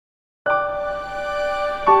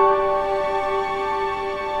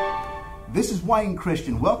This is Wayne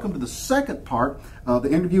Christian. Welcome to the second part of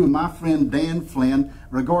the interview with my friend Dan Flynn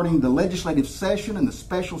regarding the legislative session and the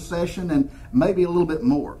special session and maybe a little bit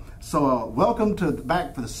more. So welcome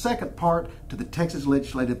back for the second part to the Texas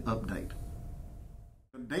Legislative Update.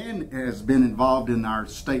 Dan has been involved in our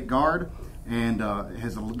State Guard and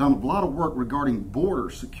has done a lot of work regarding border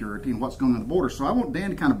security and what's going on the border. So I want Dan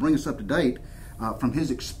to kind of bring us up to date from his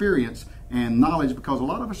experience and knowledge, because a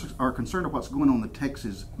lot of us are concerned with what's going on the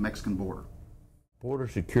Texas-Mexican border. Border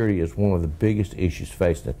security is one of the biggest issues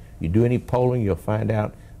facing. You do any polling, you'll find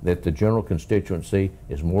out that the general constituency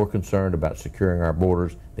is more concerned about securing our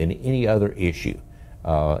borders than any other issue.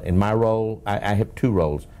 In my role, I have two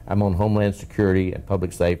roles. I'm on Homeland Security and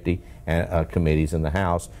Public Safety committees in the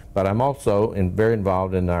House, but I'm also very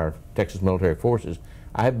involved in our Texas Military Forces.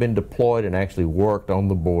 I have been deployed and actually worked on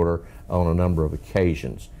the border on a number of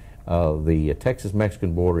occasions. The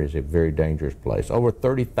Texas-Mexican border is a very dangerous place. Over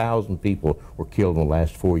 30,000 people were killed in the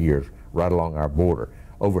last 4 years right along our border.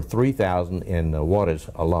 Over 3,000 in Juarez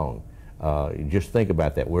alone. Just think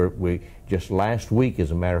about that. Just last week,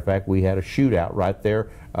 as a matter of fact, we had a shootout right there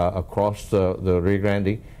across the Rio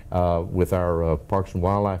Grande with our Parks and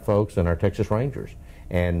Wildlife folks and our Texas Rangers.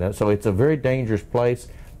 And so it's a very dangerous place.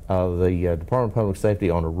 The Department of Public Safety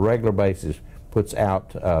on a regular basis puts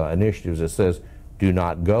out initiatives that says, do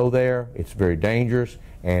not go there, it's very dangerous,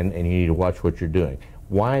 and you need to watch what you're doing.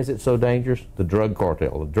 Why is it so dangerous? The drug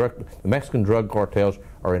cartel. The Mexican drug cartels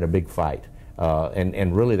are in a big fight.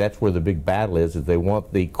 And really that's where the big battle is they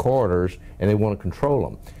want the corridors and they want to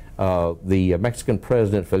control them. The Mexican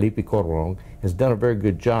president, Felipe Calderón, has done a very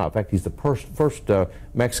good job. In fact, he's the first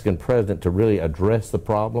Mexican president to really address the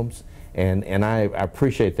problems, and I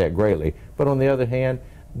appreciate that greatly. But on the other hand,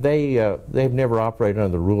 they've never operated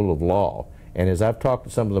under the rule of law. And as I've talked to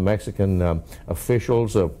some of the Mexican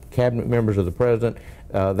officials, cabinet members of the president,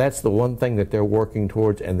 that's the one thing that they're working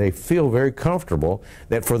towards, and they feel very comfortable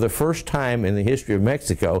that for the first time in the history of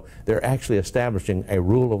Mexico, they're actually establishing a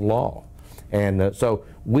rule of law. And so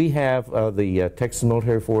we have the Texas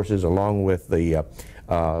Military Forces, along with the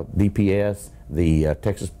DPS, the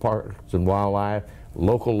Texas Parks and Wildlife,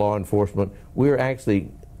 local law enforcement. We're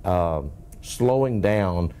actually slowing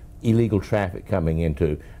down illegal traffic coming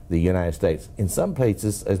into the United States. In some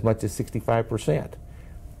places, as much as 65%.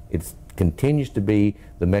 It continues to be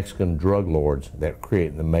the Mexican drug lords that are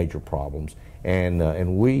creating the major problems.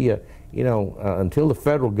 And we, until the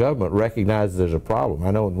federal government recognizes there's a problem.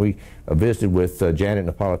 I know when we visited with Janet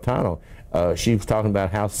Napolitano, she was talking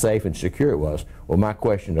about how safe and secure it was. Well, my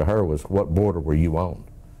question to her was, what border were you on?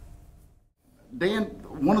 Dan,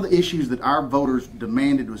 one of the issues that our voters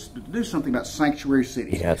demanded was to do something about sanctuary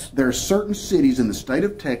cities. Yes. There are certain cities in the state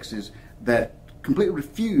of Texas that completely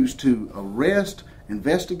refuse to arrest,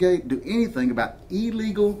 investigate, do anything about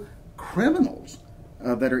illegal criminals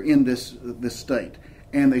that are in this state.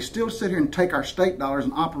 And they still sit here and take our state dollars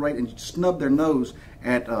and operate and snub their nose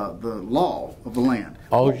at the law of the land.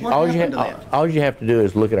 All you have to do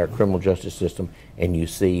is look at our criminal justice system and you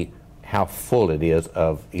see how full it is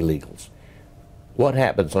of illegals. What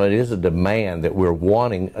happens? So it is a demand that we're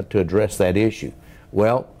wanting to address that issue.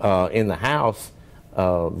 Well, in the House,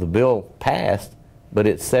 the bill passed, but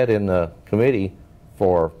it sat in the committee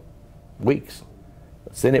for weeks.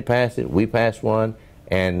 The Senate passed it, we passed one,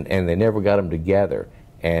 and they never got them together.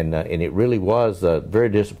 And it really was very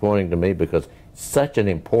disappointing to me, because it's such an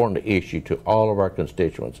important issue to all of our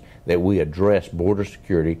constituents that we address border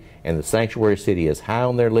security, and the sanctuary city is high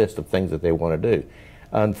on their list of things that they want to do.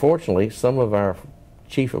 Unfortunately, some of our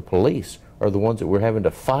chief of police are the ones that we're having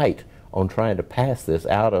to fight on trying to pass this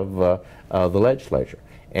out of the legislature.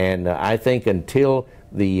 And I think until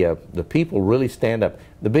the people really stand up,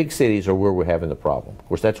 the big cities are where we're having the problem. Of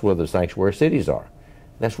course, that's where the sanctuary cities are.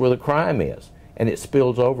 That's where the crime is. And it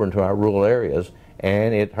spills over into our rural areas,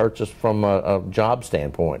 and it hurts us from a job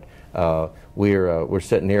standpoint. We're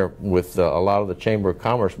sitting here with a lot of the Chamber of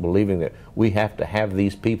Commerce believing that we have to have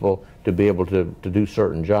these people to be able to do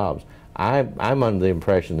certain jobs. I'm under the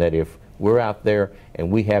impression that if we're out there and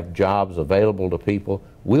we have jobs available to people,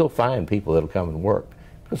 we'll find people that'll come and work.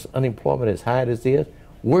 Because unemployment as high as it is,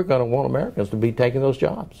 we're going to want Americans to be taking those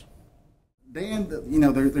jobs. Dan,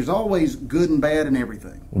 there's always good and bad in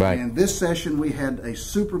everything. Right. And this session we had a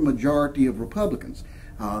supermajority of Republicans.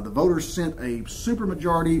 The voters sent a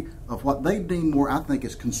supermajority of what they deem more, I think,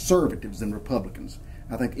 as conservatives than Republicans.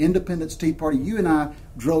 I think Independence, Tea Party. You and I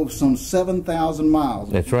drove some 7,000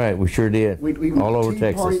 miles. That's right, we sure did. We all over Tea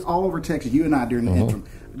Texas. Party, all over Texas. You and I during the interim,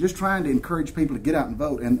 just trying to encourage people to get out and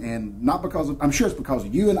vote, and not because of, I'm sure it's because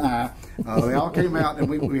of you and I. They all came out and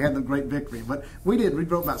we had the great victory. But we did. We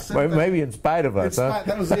drove about 7,000. Maybe in spite of us, huh?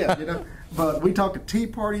 That was it, you know. But we talked to Tea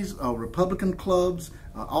Parties, Republican clubs,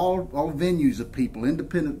 all venues of people,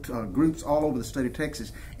 independent groups all over the state of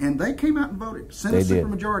Texas, and they came out and voted. Senate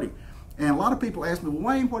supermajority. And a lot of people ask me, well,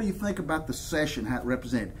 Wayne, what do you think about the session, how it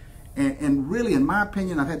represented? And really, in my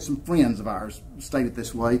opinion, I've had some friends of ours state it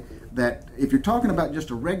this way, that if you're talking about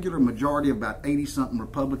just a regular majority of about 80-something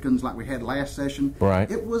Republicans like we had last session,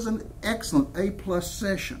 it was an excellent A-plus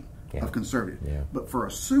session of conservative. But for a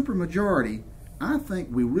supermajority, I think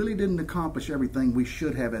we really didn't accomplish everything we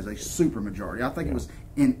should have as a supermajority. I think it was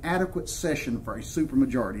an inadequate session for a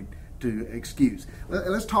supermajority to excuse.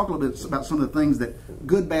 Let's talk a little bit about some of the things that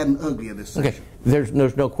good, bad, and ugly of this session. There's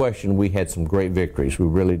no question we had some great victories. We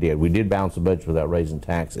really did. We did balance the budget without raising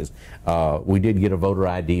taxes. We did get a voter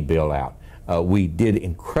ID bill out. We did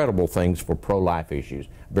incredible things for pro-life issues.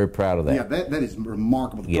 Very proud of that. Yeah, that is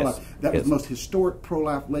remarkable. That was the most historic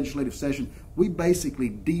pro-life legislative session. We basically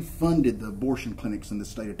defunded the abortion clinics in the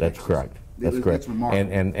state of Texas. That's correct. That's correct. That's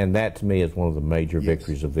remarkable. And that, to me, is one of the major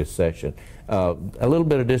victories of this session. A little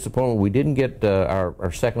bit of disappointment. We didn't get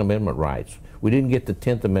our Second Amendment rights. We didn't get the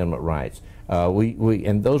 10th Amendment rights.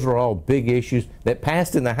 And those are all big issues that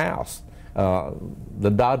passed in the House. The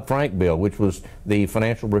Dodd-Frank bill, which was the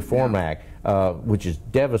Financial Reform Act, which is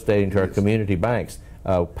devastating to our community banks,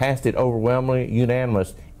 passed it overwhelmingly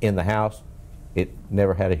unanimous in the House. It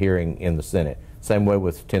never had a hearing in the Senate. Same way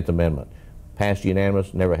with the 10th Amendment. Passed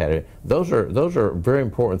unanimous, never had it. Those are very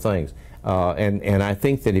important things. And I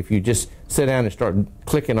think that if you just sit down and start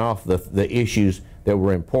clicking off the issues that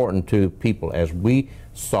were important to people, as we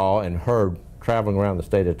saw and heard traveling around the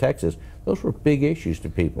state of Texas, those were big issues to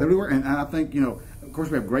people. They were, and I think, you know, of course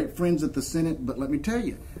we have great friends at the Senate, but let me tell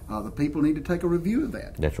you, the people need to take a review of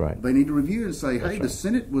that. That's right. They need to review and say, hey, the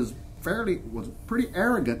Senate was pretty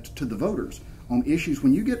arrogant to the voters on issues.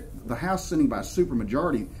 When you get the House sitting by a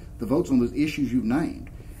supermajority, the votes on those issues you've named,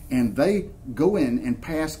 and they go in and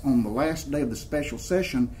pass on the last day of the special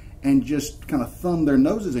session and just kind of thumb their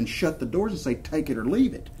noses and shut the doors and say, take it or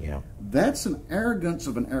leave it. That's an arrogance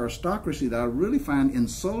of an aristocracy that I really find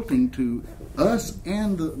insulting to us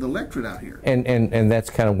and the electorate out here. And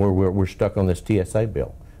that's kind of where we're stuck on this TSA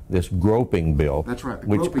bill, this groping bill. That's right.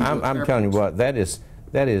 Which I'm telling you what, that is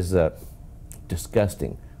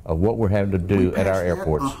disgusting of what we're having to do at our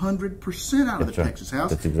airports. 100% out of the Texas House.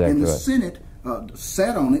 That's exactly and the Senate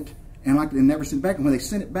sat on it and never sent it back. And when they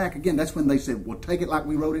sent it back again, that's when they said, well, take it like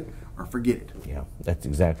we wrote it or forget it. Yeah, that's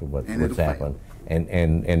exactly what's happened.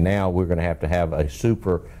 And now we're going to have a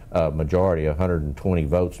super majority, 120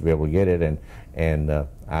 votes to be able to get it. And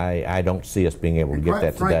I don't see us being able to get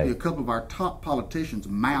that frankly, today. A couple of our top politicians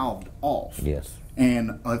mouthed off. Yes.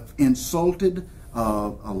 And insulted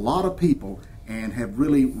a lot of people and have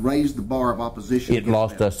really raised the bar of opposition. It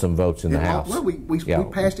lost us some votes in the House. Well, we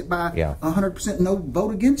passed it by 100%, no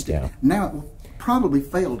vote against it. Now it will probably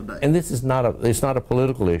fail today. And this is it's not a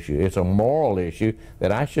political issue. It's a moral issue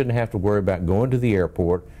that I shouldn't have to worry about going to the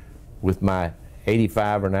airport with my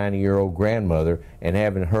 85 or 90-year-old grandmother and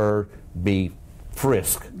having her be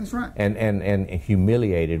frisked. That's right. And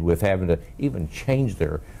humiliated with having to even change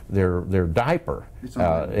their diaper.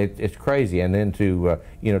 It's crazy. And then to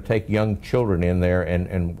take young children in there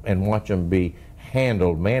and watch them be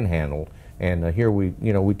manhandled. And here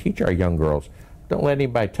we teach our young girls, don't let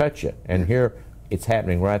anybody touch you. And here it's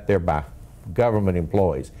happening right there by government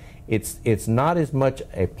employees. It's not as much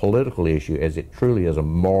a political issue as it truly is a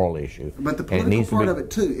moral issue. But the political part of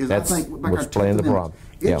it too is, I think, what's playing the problem.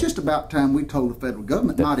 It's just about time we told the federal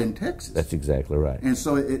government, not in Texas. That's exactly right. And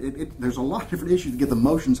so there's a lot of different issues to get the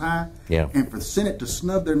emotions high. And for the Senate to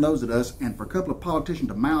snub their nose at us, and for a couple of politicians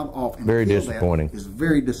to mouth off and very kill disappointing. That is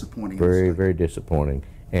very disappointing. Very disappointing.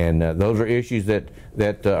 And those are issues that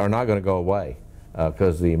are not going to go away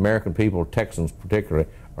because the American people, Texans particularly,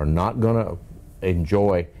 are not going to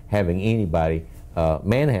enjoy having anybody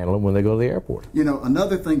manhandle them when they go to the airport. You know,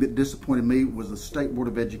 another thing that disappointed me was the State Board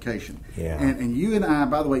of Education. And you and I,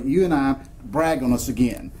 by the way, brag on us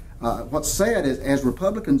again. What's sad is, as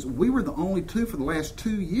Republicans, we were the only two for the last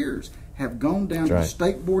 2 years have gone down to the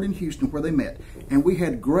State Board in Houston where they met. And we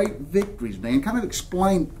had great victories, Dan. Kind of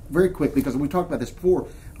explain very quickly, because we talked about this before.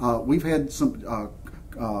 We've had some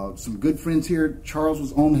good friends here. Charles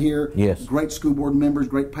was on here. Yes. Great school board members,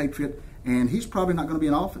 great patriot. And he's probably not going to be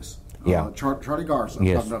in office. Charlie Garza,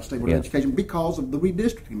 yes. talking about State Board of Education, because of the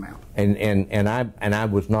redistricting map. And I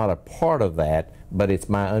was not a part of that, but it's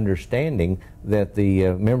my understanding that the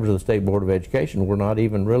members of the State Board of Education were not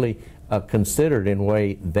even really considered in a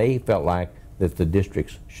way they felt like that the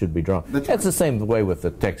districts should be drawn. That's right. The same way with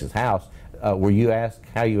the Texas House. Were you asked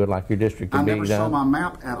how you would like your district to be done? I never saw my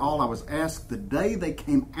map at all. I was asked the day they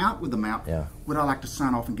came out with the map, would I like to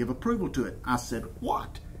sign off and give approval to it? I said,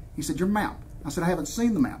 what? He said, your map. I said, I haven't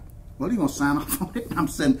seen the map. Well, you're going to sign off on it? And I'm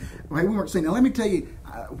saying, well, hey, we weren't seeing it. Now, let me tell you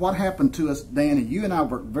what happened to us, Dan, and you and I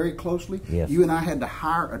worked very closely. Yes. You and I had to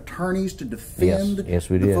hire attorneys to defend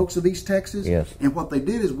the folks of East Texas. Yes. And what they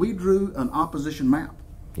did is we drew an opposition map.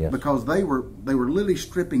 Yes. Because they were literally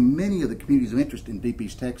stripping many of the communities of interest in Deep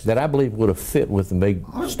East Texas that I believe would have fit with the big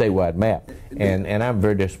statewide map, and I'm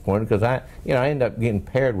very disappointed because I ended up getting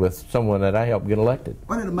paired with someone that I helped get elected.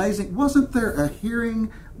 Wasn't it amazing? Wasn't there a hearing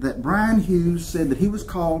that Brian Hughes said that he was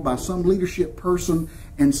called by some leadership person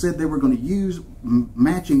and said they were going to use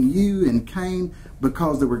matching you and Kane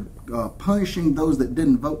because they were punishing those that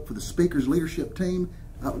didn't vote for the Speaker's leadership team?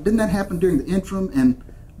 Didn't that happen during the interim? And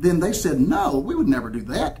then they said, no, we would never do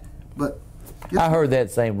that. But I heard that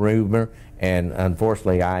same rumor, and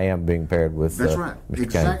unfortunately I am being paired with That's right. Mr.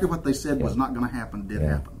 Exactly Kane. what they said was not going to happen did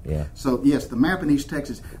happen. Yeah. So, yes, the map in East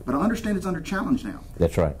Texas, but I understand it's under challenge now.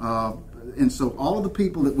 That's right. And so all of the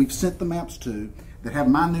people that we've sent the maps to that have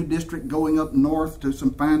my new district going up north to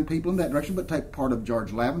some fine people in that direction, but take part of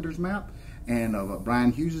George Lavender's map and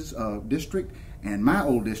Brian Hughes's district and my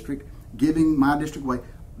old district, giving my district away.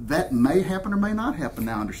 That may happen or may not happen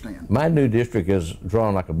now, I understand. My new district is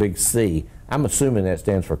drawn like a big C. I'm assuming that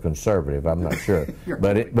stands for conservative. I'm not sure.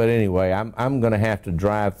 but anyway, I'm going to have to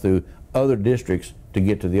drive through other districts to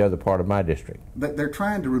get to the other part of my district. But they're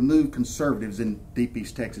trying to remove conservatives in Deep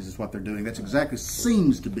East Texas is what they're doing. That's exactly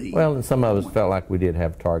seems to be. Well, and some of us felt like we did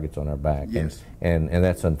have targets on our back. Yes. And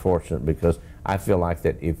that's unfortunate because I feel like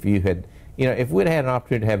that if you had, if we'd had an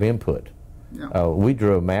opportunity to have input, we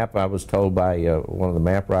drew a map. I was told by one of the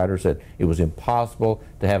map writers that it was impossible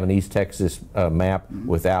to have an East Texas map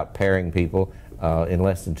without pairing people. In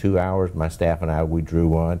less than 2 hours, my staff and I, we drew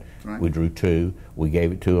one. Right. We drew two. We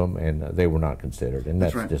gave it to them, and they were not considered, and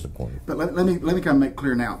that's disappointing. But let me kind of make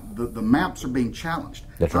clear now. The maps are being challenged.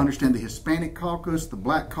 That's I understand the Hispanic caucus, the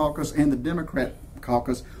Black caucus, and the Democrat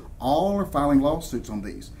caucus all are filing lawsuits on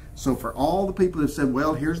these. So for all the people that have said,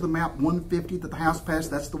 well, here's the map 150 that the House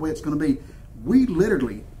passed, that's the way it's going to be. We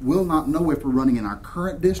literally will not know if we're running in our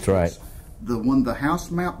current districts, the one the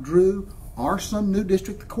House map drew, or some new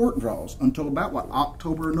district the court draws until about, what,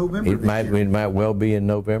 October or November It might well be in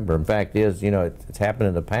November. In fact, it's happened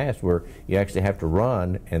in the past where you actually have to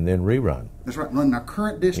run and then rerun. That's right. Run in our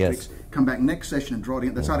current districts, come back next session and draw it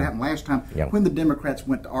in. That's how it happened last time when the Democrats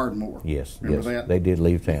went to Ardmore. Yes, Remember that? They did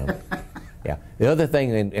leave town. Yeah. The other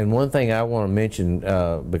thing, and one thing I want to mention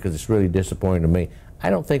because it's really disappointing to me, I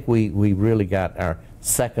don't think we really got our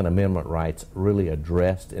Second Amendment rights really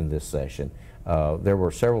addressed in this session. There were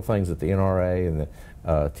several things that the NRA and the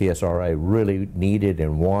TSRA really needed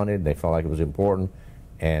and wanted. They felt like it was important,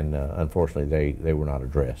 and unfortunately they were not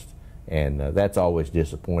addressed. And that's always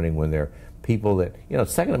disappointing when there are people that,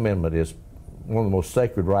 Second Amendment is one of the most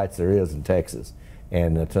sacred rights there is in Texas.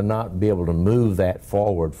 And to not be able to move that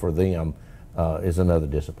forward for them is another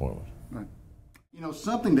disappointment. Right.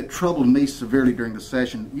 Something that troubled me severely during the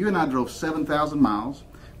session, you and I drove 7,000 miles.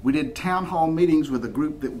 We did town hall meetings with a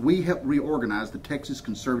group that we helped reorganize, the Texas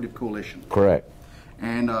Conservative Coalition. Correct.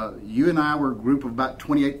 And you and I were a group of about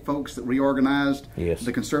 28 folks that reorganized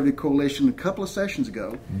the Conservative Coalition a couple of sessions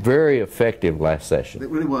ago. Very effective last session. It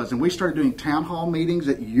really was. And we started doing town hall meetings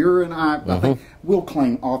that you and I think we'll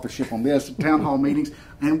claim authorship on this, town hall meetings,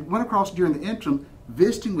 and went across during the interim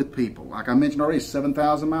visiting with people. Like I mentioned already,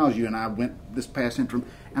 7,000 miles you and I went this past interim.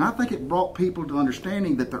 And I think it brought people to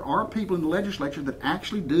understanding that there are people in the legislature that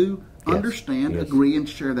actually do understand, agree, and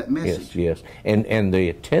share that message. Yes. And the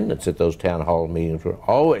attendance at those town hall meetings were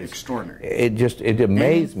always extraordinary. It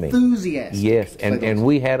amazed me. Enthusiastic. Yes, and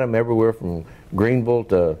we had them everywhere from Greenville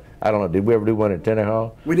to, I don't know, did we ever do one at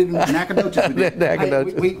Tennehaw? We did in Nacogdoches. We did.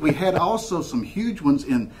 Nacogdoches. We had also some huge ones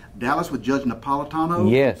in Dallas with Judge Napolitano.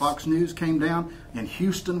 Yes. Fox News came down. In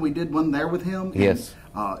Houston, we did one there with him. Yes.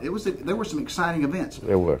 There were some exciting events.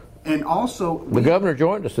 There were. And also, the governor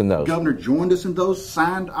joined us in those. The governor joined us in those,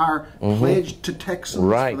 signed our pledge to Texans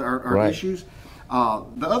for our issues.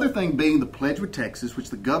 The other thing being the pledge with Texas,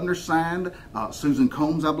 which the governor signed, Susan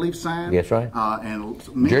Combs, I believe, signed. That's right.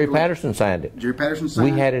 And Jerry Patterson signed it. Jerry Patterson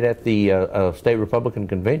signed. We had it at the State Republican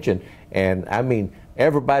Convention, and I mean,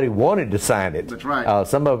 everybody wanted to sign it. That's right.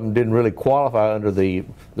 Some of them didn't really qualify under the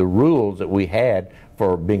rules that we had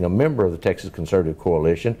for being a member of the Texas Conservative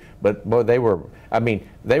Coalition, but boy, they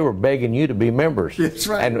were begging you to be members. That's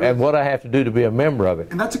right. And what I have to do to be a member of it.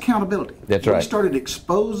 And that's accountability. That's right. We started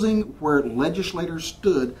exposing where legislators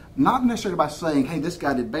stood, not necessarily by saying, hey, this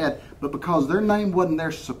guy did bad, but because their name wasn't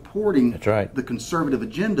there supporting That's right. the conservative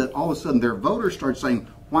agenda, all of a sudden their voters started saying,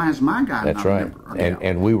 why is my guy That's not right. a member?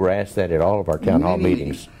 And we were asked that at all of our town hall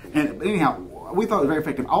meetings. And anyhow, we thought it was very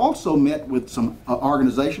effective. I also met with some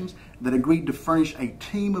organizations that agreed to furnish a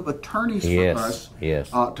team of attorneys for us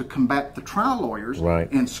to combat the trial lawyers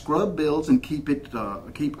and scrub bills and keep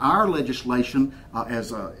our legislation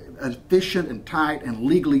as efficient and tight and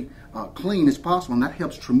legally clean as possible, and that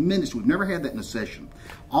helps tremendously. We've never had that in a session.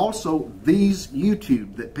 Also, these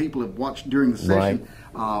YouTube that people have watched during the session,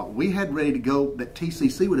 we had ready to go that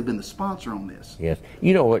TCC would have been the sponsor on this. Yes.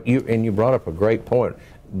 You know what, you brought up a great point.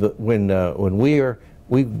 When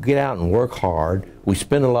we get out and work hard, we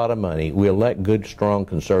spend a lot of money, we elect good, strong,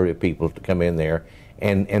 conservative people to come in there,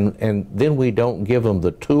 and then we don't give them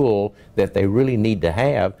the tool that they really need to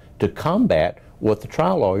have to combat what the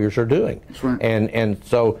trial lawyers are doing. That's right. And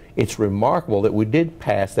so it's remarkable that we did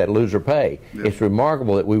pass that loser pay. Yeah. It's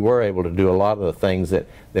remarkable that we were able to do a lot of the things that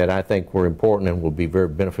I think were important and will be very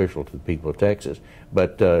beneficial to the people of Texas.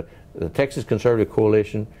 But the Texas Conservative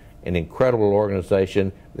Coalition, an incredible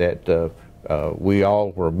organization that we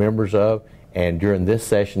all were members of, and during this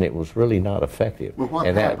session it was really not effective. Well, what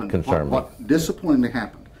and happened, that concerned me. What disappointingly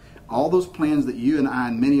happened, all those plans that you and I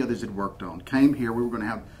and many others had worked on came here. We were going to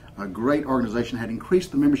have a great organization, had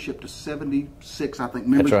increased the membership to 76, I think,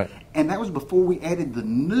 members. That's right. And that was before we added the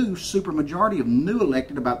new supermajority of new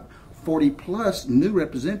elected, about 40 plus new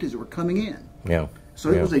representatives that were coming in. Yeah.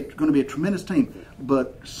 So it was going to be a tremendous team.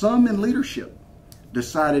 But some in leadership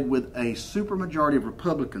decided with a supermajority of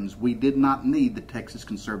Republicans, we did not need the Texas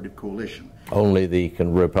Conservative Coalition. Only the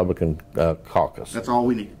Republican caucus. That's all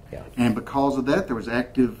we needed. Yeah. And because of that, there was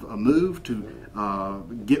active move to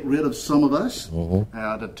get rid of some of us,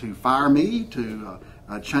 to fire me, to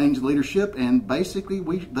change leadership, and basically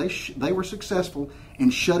they were successful in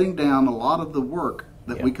shutting down a lot of the work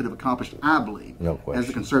that we could have accomplished, I believe, as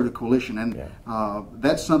the Conservative Coalition. And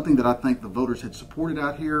that's something that I think the voters had supported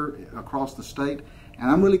out here across the state. And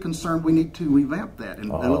I'm really concerned we need to revamp that and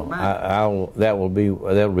look back. That will be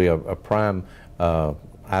a prime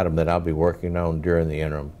item that I'll be working on during the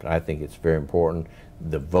interim. I think it's very important.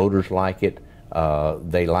 The voters like it.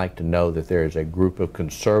 They like to know that there is a group of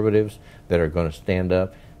conservatives that are going to stand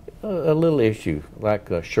up. A little issue like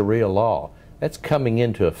Sharia law, that's coming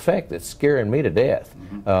into effect. That's scaring me to death.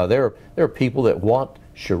 There are people that want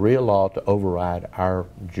Sharia law to override our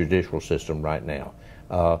judicial system right now.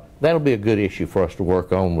 That'll be a good issue for us to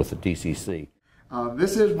work on with the TCC.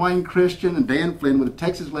 This is Wayne Christian and Dan Flynn with the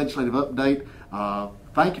Texas Legislative Update.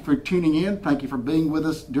 Thank you for tuning in. Thank you for being with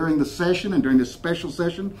us during the session and during this special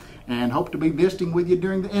session, and hope to be visiting with you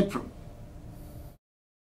during the interim.